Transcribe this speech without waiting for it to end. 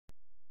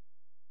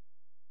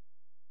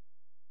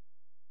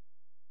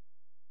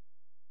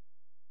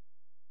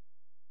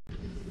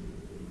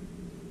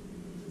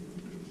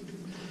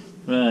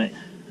Right,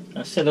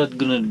 I said I was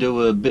going to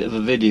do a bit of a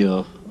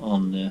video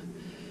on the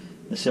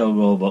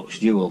Cel-Robox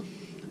Duel,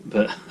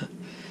 but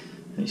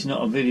it's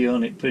not a video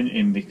on it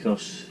printing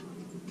because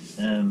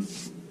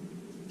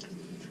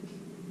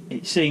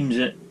it seems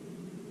that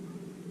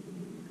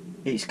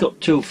it's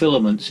got two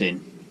filaments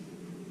in.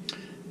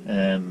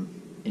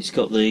 It's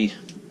got the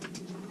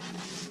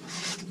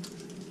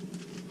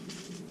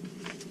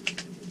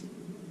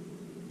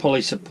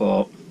poly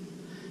support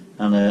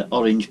and an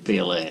orange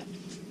PLA,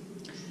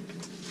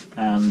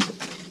 and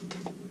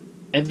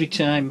every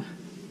time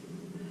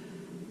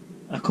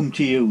I come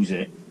to use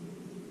it,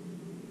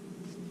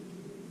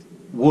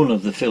 one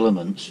of the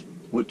filaments,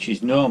 which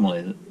is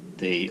normally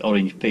the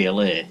orange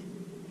PLA,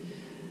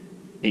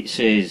 it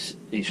says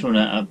it's run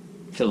out of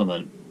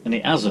filament, and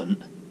it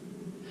hasn't,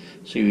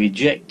 so you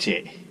eject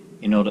it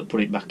in order to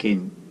put it back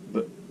in.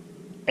 But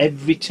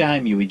every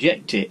time you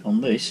eject it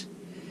on this,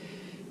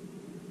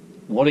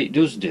 what it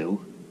does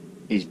do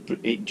is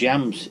it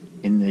jams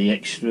in the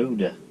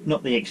extruder,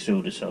 not the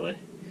extruder, sorry,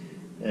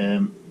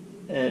 the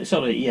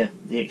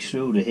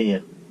extruder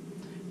here.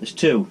 There's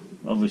two,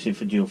 obviously,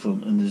 for dual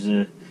filament, and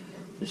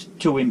there's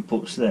two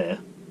inputs there,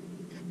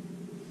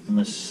 and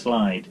there's a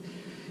slide.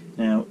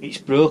 Now it's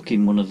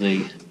broken one of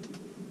the,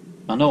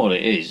 I know what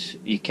it is,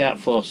 you can't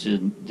force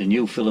the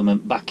new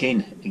filament back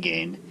in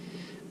again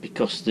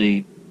because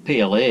the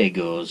PLA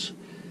goes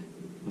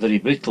very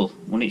brittle.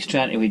 When it's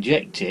trying to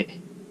eject it,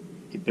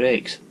 it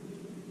breaks.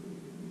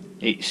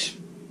 It's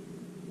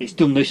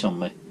done this on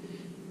me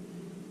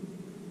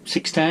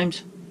 6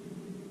 times,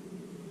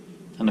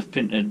 and I've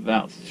printed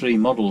about 3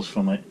 models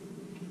from it.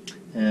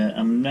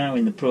 I'm now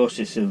in the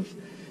process of,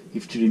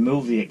 you have to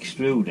remove the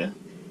extruder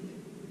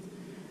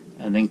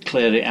and then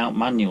clear it out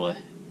manually.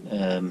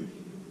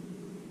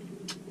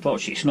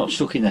 Fortunately it's not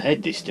stuck in the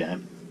head this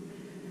time,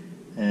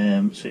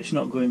 so it's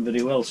not going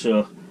very well.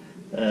 So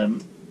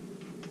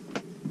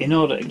in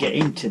order to get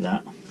into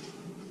that,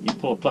 you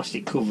pull a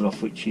plastic cover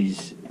off, which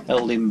is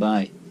held in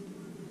by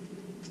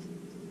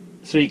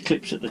 3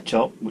 clips at the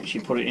top, which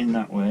you put it in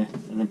that way,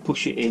 and then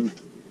push it in.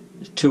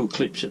 There's 2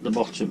 clips at the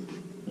bottom,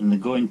 and they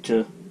go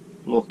into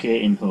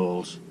locating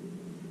holes.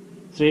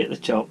 3 at the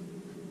top,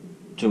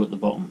 2 at the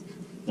bottom.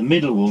 The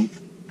middle one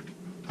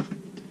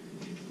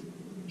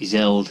is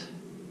held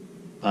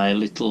by a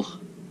little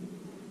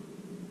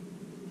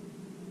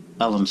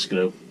Allen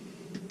screw.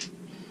 So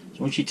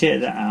once you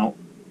take that out,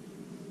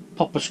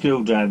 pop a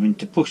screwdriver in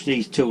to push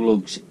these 2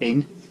 lugs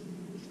in,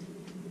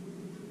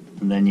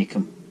 and then you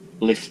can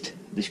lift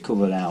this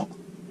cover out.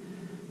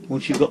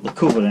 Once you've got the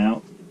cover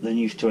out, then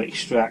you have to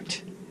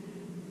extract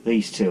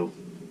these 2.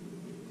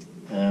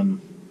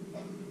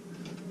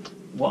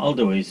 What I'll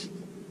do is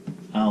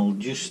I'll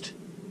just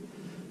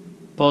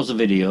pause the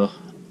video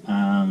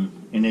and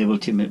enable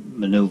to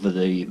manoeuvre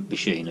the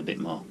machine a bit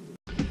more.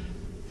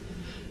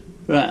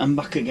 Right, I'm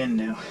back again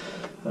now.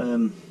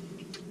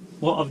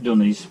 What I've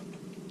done is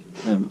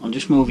I'll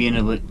just move you in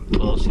a bit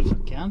closer if I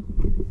can.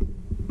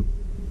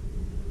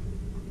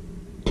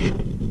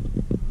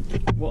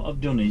 What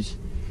I've done is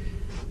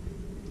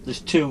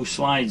there's 2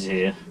 slides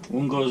here.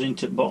 One goes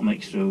into the bottom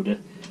extruder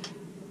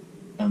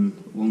and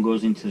one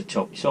goes into the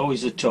top. It's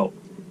always the top.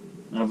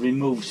 I've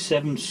removed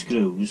 7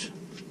 screws,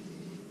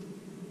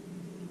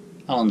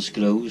 Allen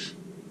screws,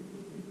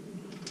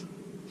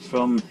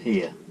 from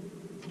here.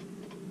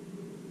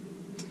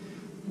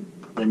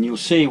 Then you'll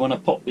see when I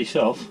pop this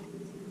off,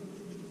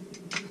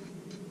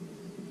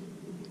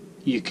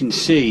 you can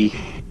see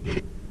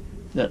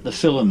that the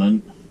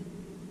filament,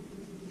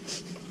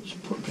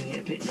 bring it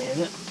a bit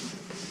nearer,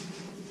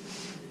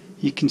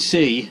 you can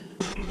see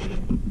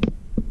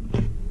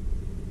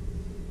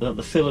that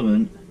the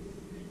filament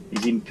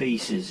is in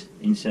pieces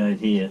inside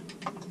here.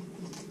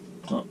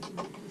 Look,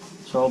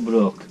 it's all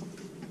broke.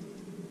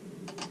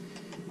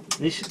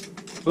 This,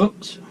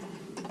 oops,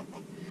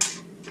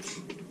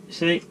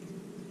 see,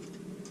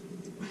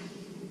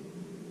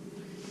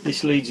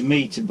 this leads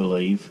me to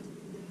believe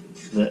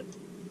that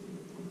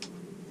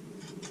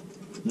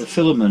the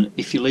filament,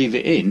 if you leave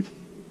it in,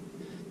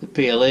 the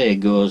PLA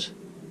goes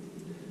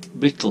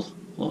brittle.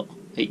 Look,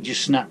 it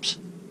just snaps.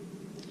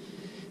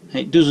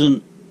 It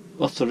doesn't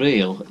off the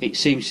reel, it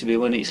seems to be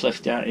when it's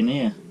left out in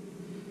here.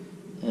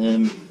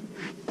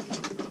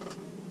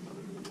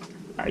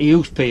 I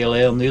use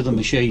PLA on the other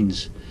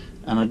machines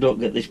and I don't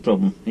get this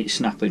problem, it's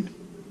snapping.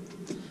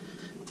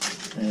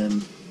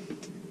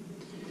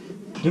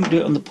 Don't do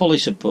it on the poly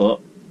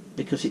support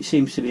because it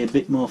seems to be a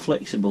bit more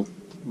flexible,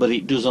 but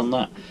it does on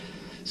that.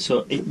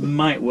 So it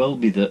might well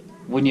be that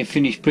when you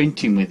finish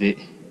printing with it,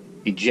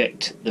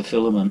 eject the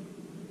filament.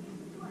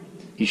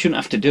 You shouldn't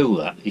have to do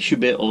that, you should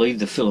be able to leave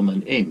the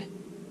filament in.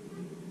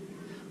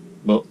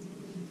 But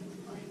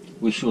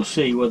we shall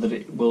see whether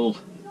it will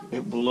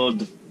load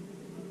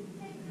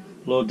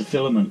the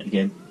filament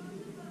again.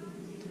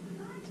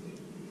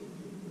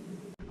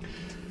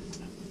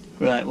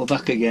 Right, we're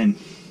back again.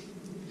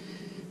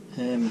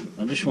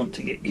 I just want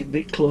to get you a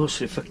bit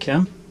closer if I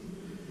can.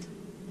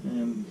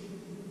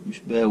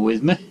 Just bear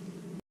with me.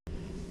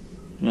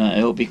 Right, I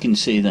hope you can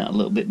see that a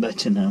little bit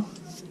better now.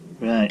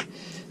 Right,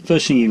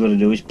 first thing you've got to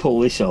do is pull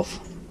this off.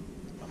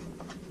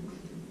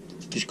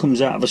 Just comes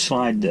out of a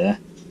slide there.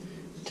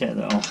 Take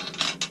that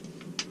off.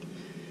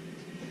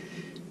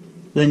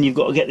 Then you've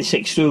got to get this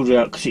extruder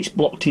out because it's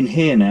blocked in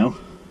here now.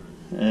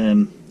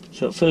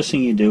 So the first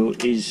thing you do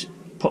is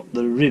pop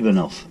the ribbon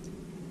off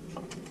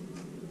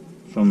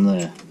from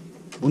there.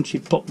 Once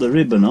you've popped the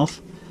ribbon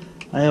off,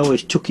 I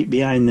always tuck it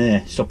behind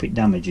there, stop it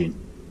damaging.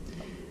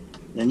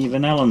 Then you've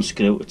an Allen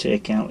screw to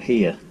take out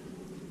here.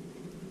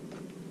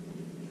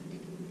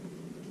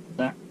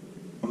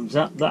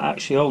 That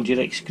actually holds your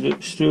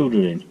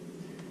extruder in.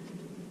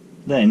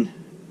 Then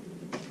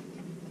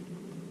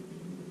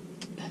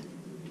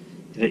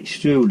your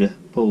extruder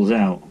pulls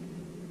out.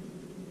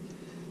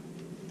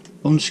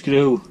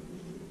 Unscrew,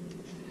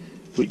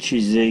 which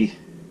is the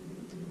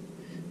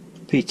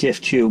PTF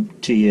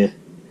tube to your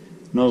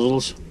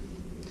nozzles.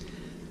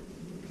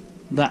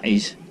 That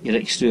is your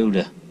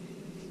extruder.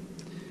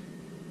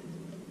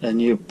 And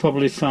you'll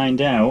probably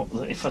find out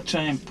that if I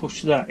try and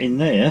push that in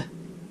there,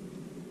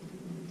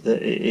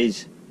 that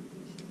it's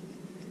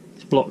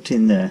blocked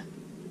in there,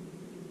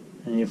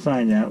 and you'll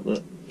find out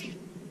that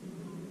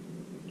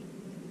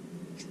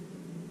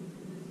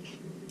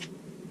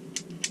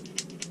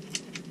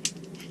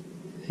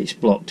it's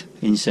blocked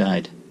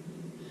inside.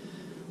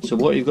 So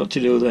what you've got to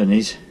do then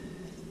is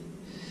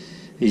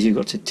you've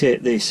got to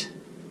take this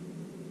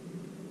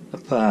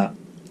apart.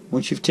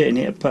 Once you've taken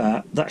it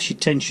apart, that's your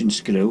tension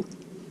screw.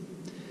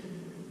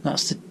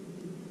 That's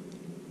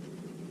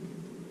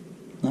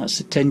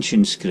the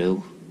tension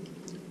screw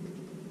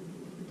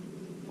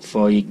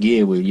for your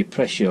gear wheel, your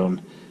pressure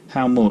on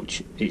how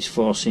much it's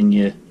forcing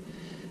you.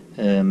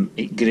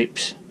 It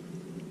grips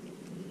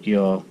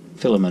your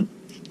filament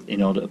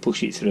in order to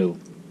push it through.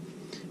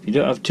 If you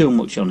don't have too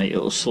much on it,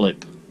 it'll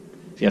slip.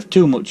 If you have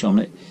too much on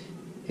it,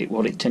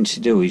 what it tends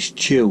to do is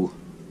chew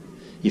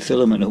your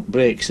filament up,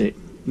 breaks it,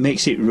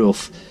 makes it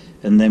rough,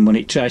 and then when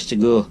it tries to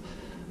go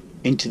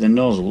into the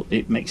nozzle,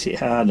 it makes it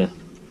harder.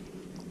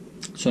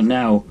 So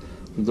now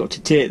we've got to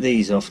take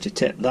these off to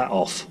take that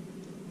off.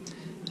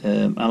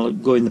 I'll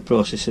go in the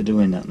process of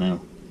doing that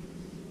now.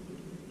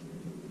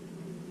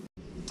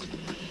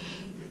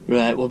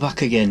 Right, we're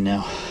back again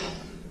now.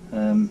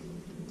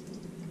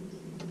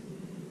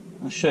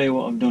 I'll show you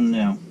what I've done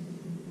now.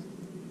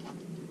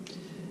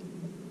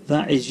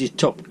 That is your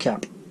top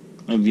cap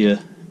of your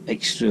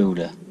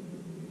extruder.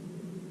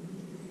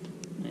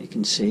 You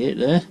can see it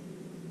there.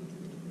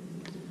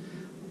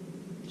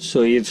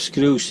 So you've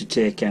screws to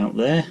take out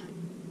there,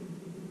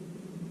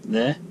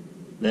 there,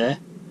 there,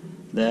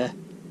 there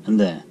and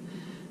there.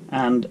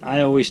 And I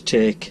always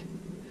take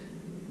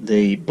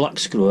the black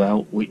screw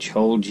out, which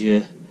holds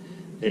your,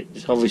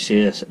 it's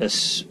obviously a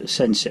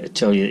sensor to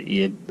tell you that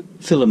your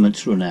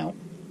filaments run out.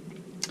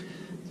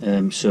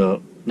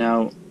 So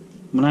now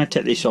when I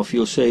take this off,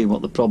 you'll see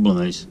what the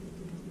problem is.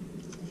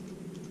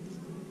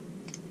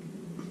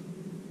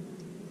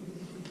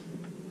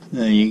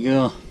 There you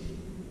go.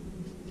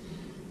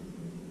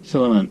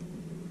 Filament.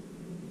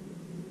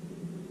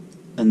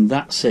 And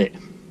that's it.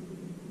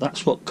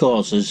 That's what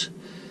causes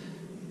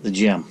the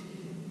jam.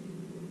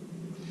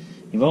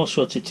 You've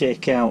also to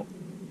take out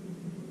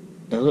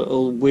a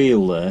little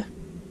wheel there,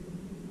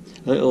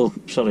 a little,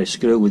 sorry,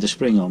 screw with a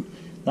spring on.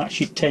 That's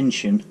your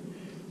tension,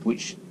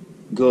 which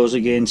goes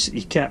against,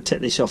 you can't take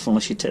this off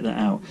unless you take that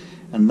out,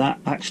 and that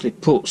actually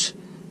puts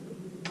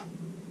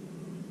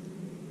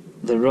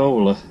the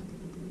roller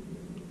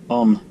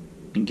on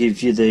and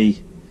gives you the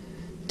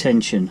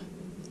tension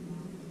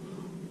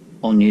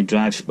on your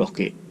drive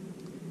sprocket,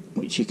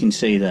 which you can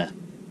see there.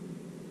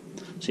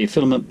 So your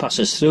filament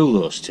passes through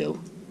those two.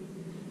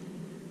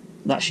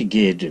 That's your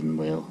gear driven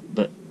wheel,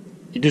 but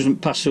it doesn't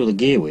pass through the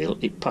gear wheel,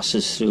 it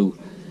passes through,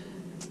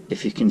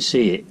 if you can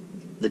see it,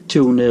 the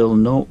two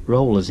nil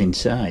rollers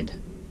inside.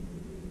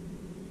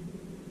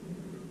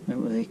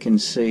 Maybe you can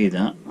see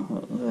that.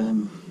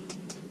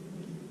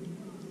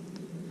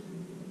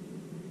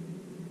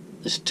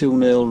 There's two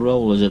nail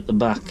rollers at the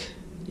back.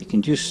 You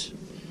can just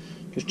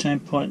try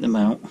and point them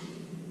out.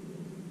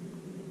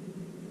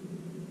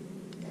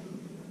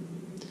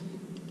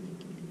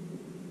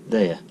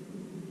 There.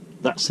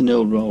 That's the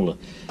nail roller.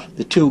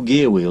 The two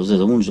gear wheels are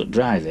the ones that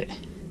drive it.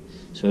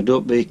 So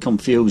don't be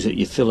confused that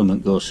your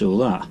filament goes through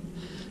that,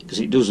 because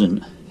it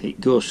doesn't. It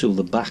goes through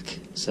the back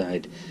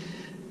side.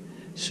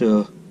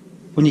 So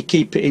when you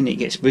keep it in, it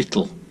gets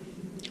brittle.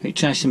 If it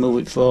tries to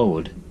move it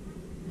forward,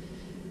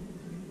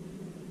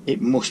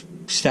 it must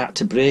start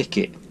to break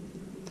it,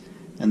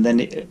 and then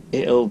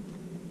it'll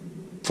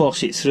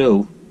force it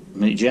through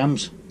and it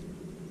jams.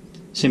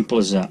 Simple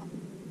as that.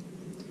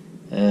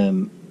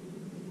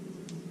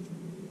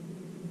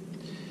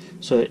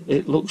 So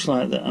it looks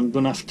like that I'm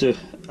going to have to,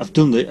 I've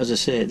done it, as I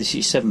say, this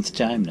is 7th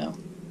time now.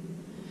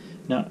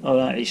 Now,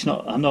 alright, it's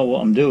not, I know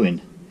what I'm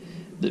doing,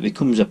 but there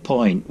becomes a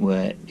point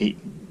where it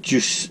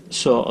just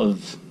sort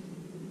of,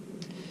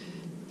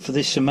 for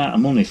this amount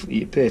of money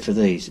you pay for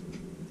these,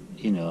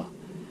 you know,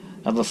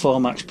 I have a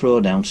 4Max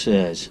Pro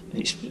downstairs,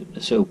 it's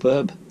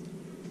superb.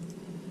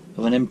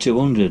 I have an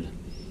M200,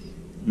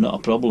 not a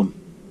problem.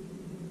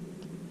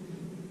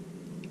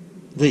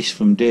 this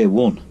from day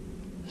one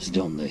has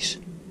done this.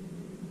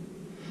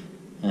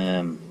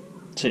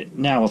 So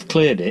now I've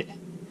cleared it,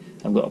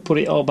 I've got to put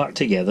it all back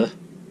together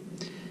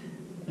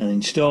and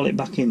install it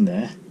back in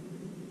there,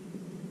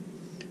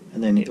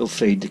 and then it'll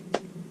feed the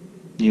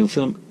new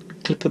film.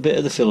 Clip a bit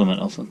of the filament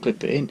off and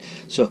clip it in.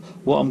 So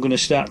what I'm going to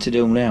start to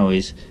do now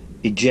is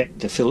eject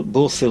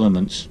both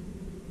filaments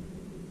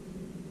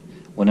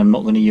when I'm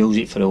not going to use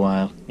it for a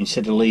while,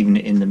 instead of leaving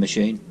it in the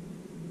machine.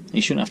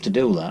 You shouldn't have to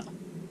do that,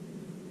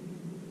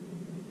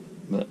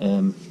 but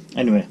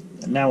anyway,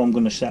 now I'm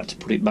going to start to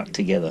put it back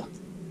together.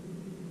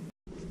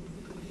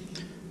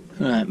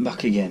 Right,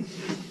 back again.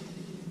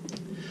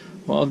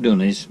 What I've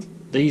done is,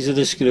 these are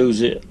the screws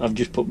that I've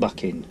just put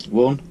back in.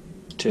 1,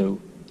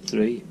 2,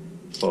 3,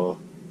 4,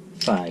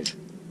 5.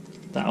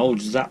 That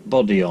holds that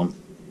body onto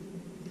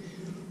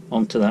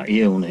that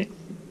unit.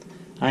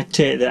 I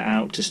take that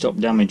out to stop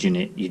damaging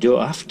it. You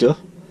don't have to,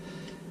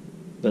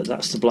 but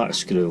that's the black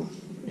screw.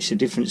 It's a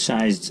different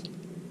sized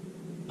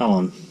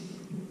Allen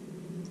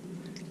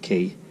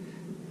key,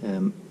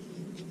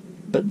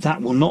 but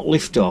that will not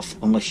lift off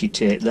unless you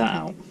take that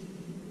out,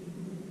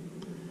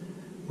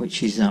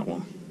 which is that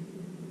one.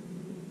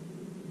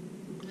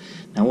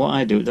 Now what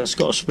I do, that's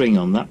got a spring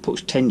on, that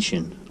puts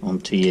tension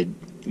onto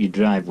your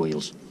drive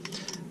wheels,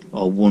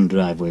 or one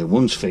drive wheel.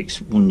 One's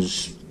fixed,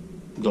 one's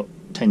got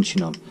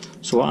tension on.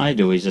 So what I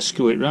do is I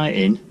screw it right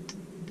in.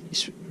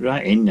 It's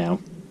right in now.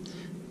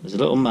 There's a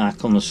little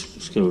mark on the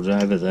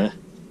screwdriver there,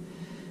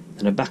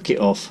 and I back it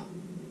off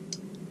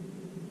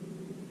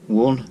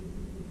 1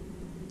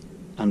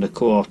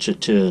 1/4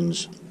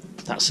 turns.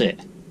 That's it.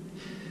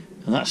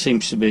 And that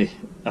seems to be,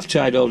 I've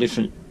tried all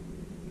different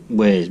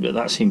ways, but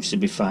that seems to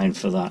be fine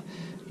for that.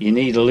 You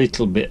need a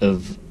little bit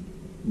of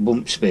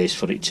bump space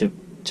for it to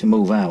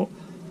move out,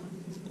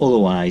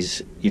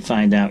 otherwise you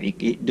find out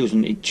it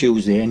doesn't, it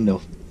chews the end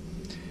off.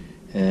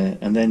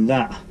 And then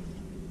that,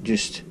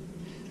 just,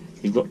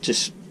 you've got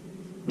to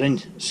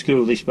then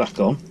screw this back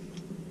on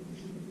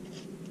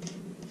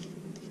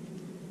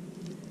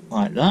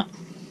like that,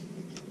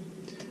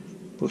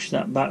 push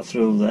that back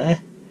through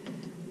there,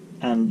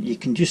 and you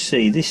can just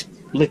see this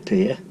lip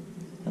here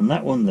and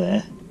that one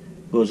there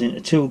goes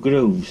into 2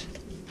 grooves.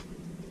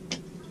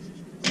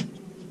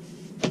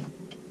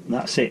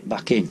 That's it,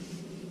 back in.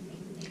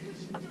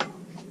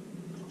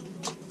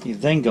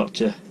 You've then got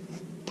to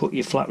put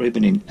your flat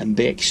ribbon in, and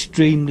be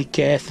extremely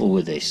careful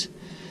with this,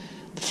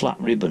 the flat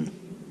ribbon,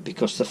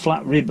 because the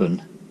flat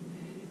ribbon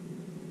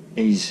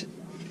is,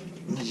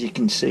 as you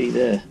can see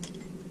there,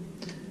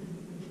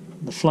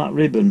 the flat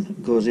ribbon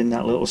goes in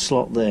that little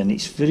slot there, and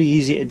it's very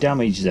easy to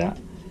damage that.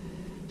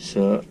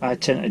 So I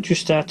tend to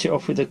just start it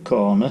off with a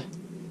corner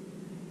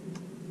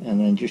and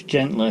then just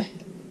gently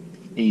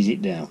ease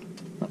it down.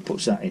 That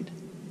puts that in.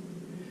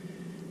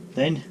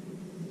 Then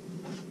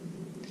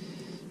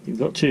you've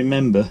got to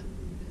remember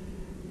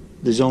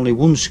there's only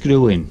one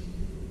screw in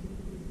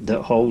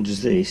that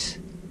holds this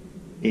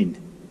in,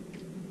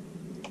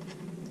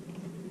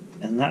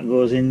 and that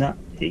goes in that,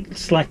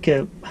 it's like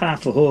a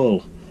half a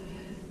hole,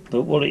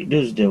 but what it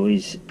does do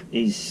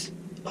is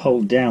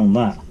hold down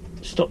that,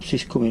 stops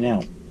this coming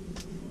out.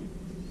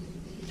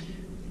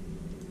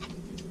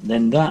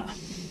 Then that,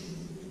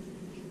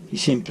 you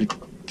simply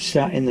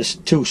start in the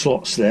 2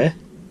 slots there.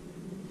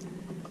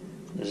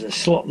 There's a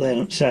slot there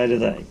on the side of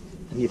that,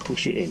 and you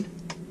push it in.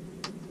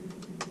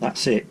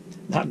 That's it.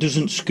 That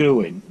doesn't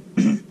screw in.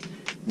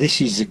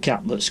 This is the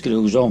cap that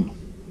screws on.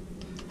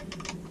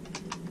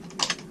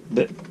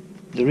 But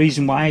the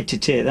reason why I had to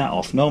take that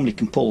off, normally you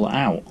can pull that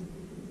out.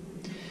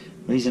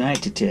 The reason I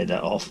had to take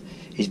that off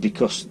is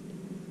because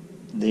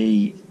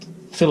the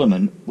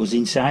filament was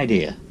inside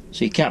here,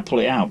 so you can't pull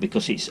it out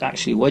because it's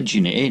actually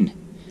wedging it in.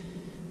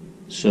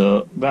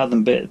 So rather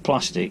than bit of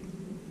plastic,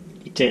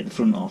 you take the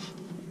front off.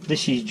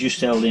 This is just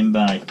held in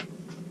by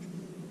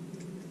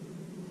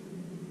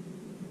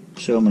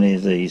so many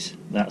of these.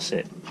 That's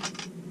it.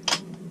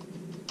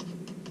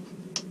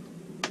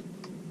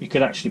 You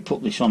could actually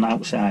put this on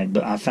outside,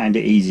 but I find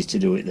it easy to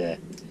do it there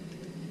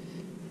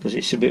because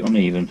it's a bit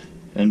uneven.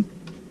 And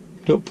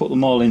don't put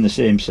them all in the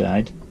same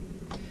side,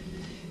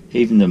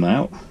 even them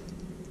out.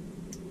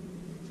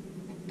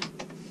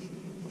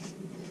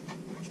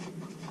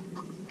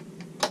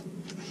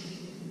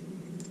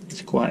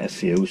 It's quite a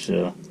few,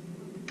 so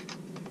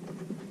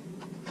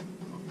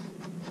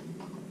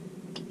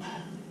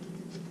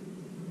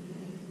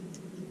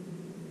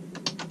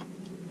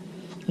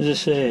as I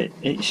say,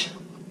 it's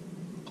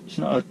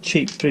not a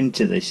cheap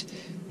printer, this.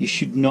 You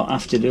should not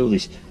have to do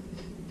this.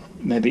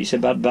 Maybe it's a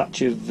bad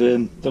batch of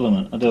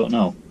filament, I don't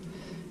know.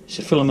 It's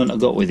a filament I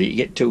got with it. You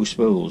get 2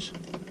 spools,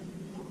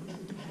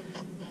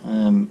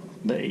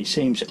 but it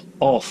seems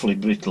awfully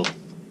brittle.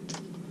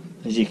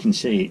 As you can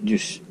see,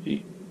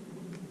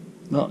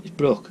 no, it's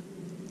broke.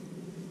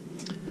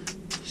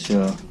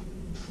 So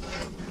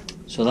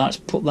that's,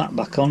 put that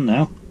back on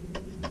now.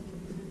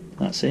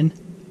 That's in,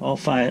 all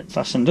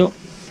fastened up.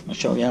 I'll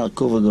show you how the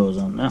cover goes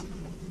on now.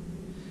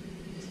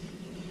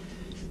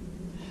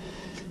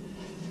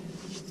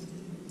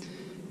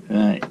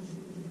 Right,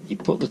 you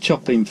put the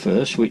top in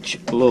first, which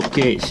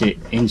locates it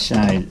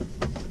inside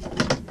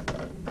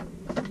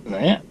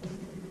there.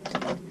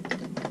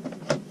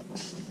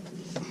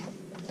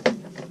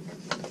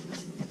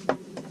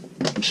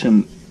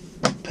 Some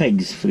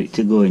pegs for it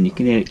to go in, you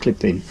can hear it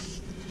clipping,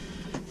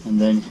 and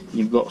then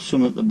you've got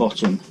some at the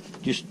bottom.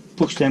 Just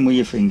push them with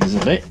your fingers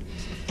a bit,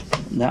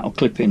 and that'll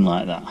clip in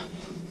like that.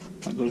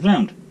 That goes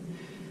round.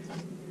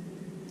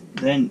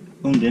 Then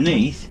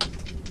underneath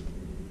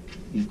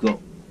you've got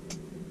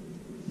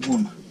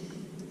one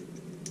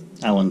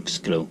Allen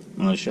screw,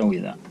 and I'll show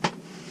you that.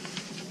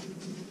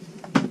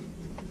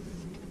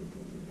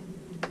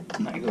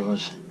 And that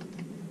goes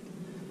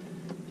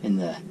in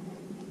there.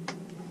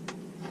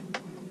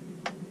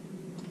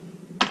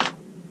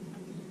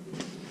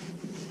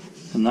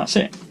 And that's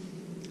it,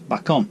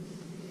 back on.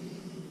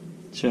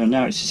 So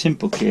now it's a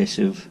simple case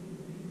of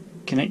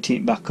connecting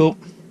it back up,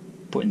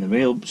 putting the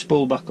rail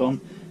spool back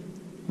on,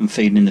 and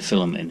feeding the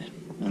filament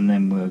in, and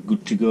then we're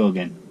good to go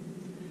again.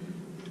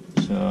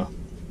 So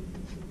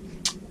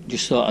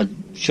just thought I'd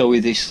show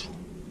you this.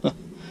 I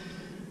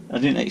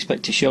didn't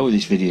expect to show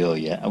this video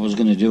yet. I was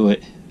going to do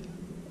it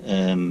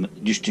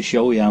just to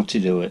show you how to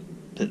do it,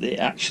 but it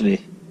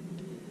actually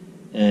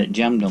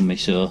jammed on me,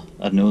 so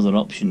I had no other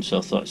option, so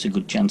I thought it's a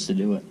good chance to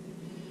do it.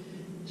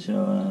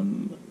 So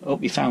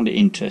hope you found it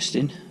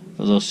interesting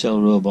for those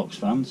Cel-Robox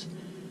fans,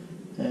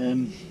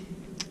 and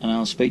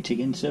I'll speak to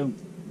you again soon.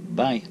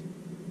 Bye.